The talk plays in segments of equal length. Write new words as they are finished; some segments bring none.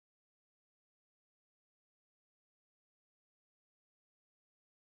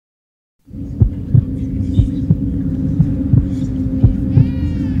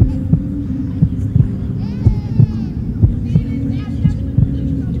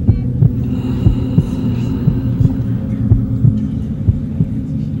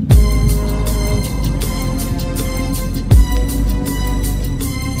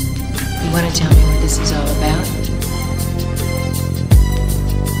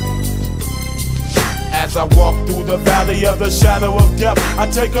As I walk through the valley of the shadow of death, I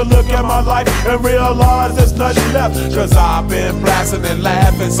take a look at my life and realize there's nothing left. Cause I've been blasting and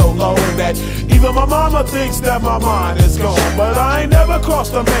laughing so long that even my mama thinks that my mind is gone. But I ain't never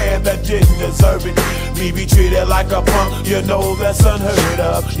crossed a man that didn't deserve it. Me be treated like a punk, you know that's unheard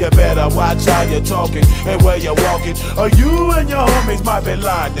of. You better watch how you're talking and where you're walking, or you and your homies might be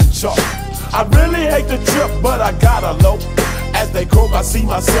lying in chalk. I really hate the trip, but I gotta low. As they croak, I see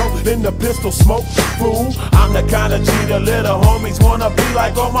myself in the pistol smoke. Fool, I'm the kind of G the little homies wanna be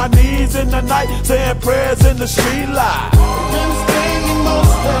like, on my knees in the night, saying prayers in the street light. Been spending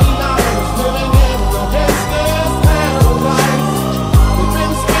most of their lives living in the gangsta's paradise. We've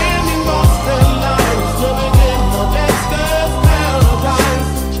been spending most of their lives living in the gangsta's paradise.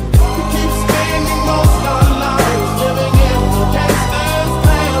 We keep spending most of our lives living in the gangsta's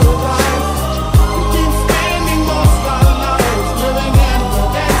paradise. We keep spending most of our lives living in the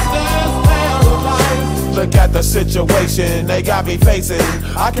gangsta's paradise. Look at the situation they got me facing.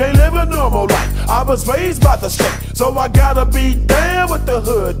 I can't live a normal life. I was raised by the state, so I gotta be down with the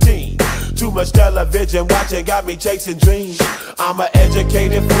hood team. Too much television watching got me chasing dreams. I'm an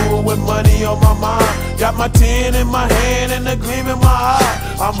educated fool with money on my mind. Got my tin in my hand and a gleam in my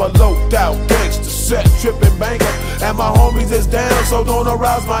eye. I'm a loped out gangster, set tripping banker, and my homies is down, so don't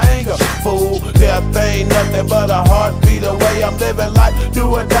arouse my anger. Fool, death ain't nothing but a heartbeat away. I'm living life, do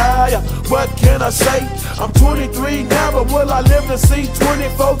or die. What can I say? I'm 23 now, but will I live to see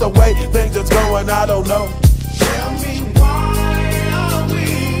 24? The way things is going, I don't know. Tell me, why are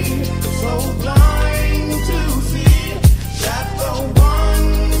we so blind to see that the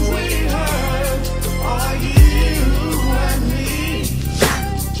ones we hurt are you and me?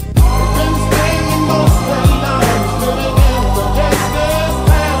 We've been spending most of our lives living in the gangsta's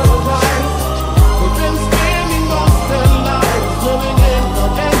paradise. We've been spending most of our lives living in the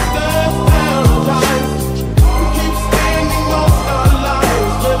gangsta's paradise. We keep spending most of our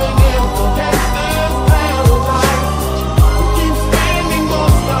lives living in the gangsta's paradise. We keep spending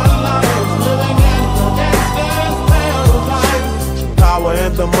most of our lives living in the gangsta's paradise. Power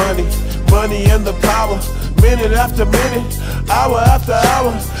and the money, money and the power. Minute after minute, hour after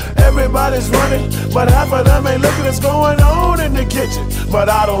hour, everybody's running, but half of them ain't looking what's going on in the kitchen. But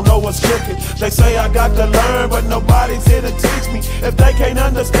I don't know what's cooking. They say I got to learn, but nobody's here to teach me. If they can't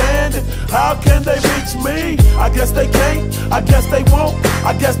understand it, how can they reach me? I guess they can't, I guess they won't,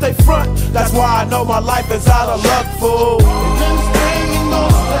 I guess they front. That's why I know my life is out of luck, fool. We've been spending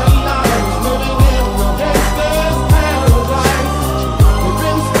most of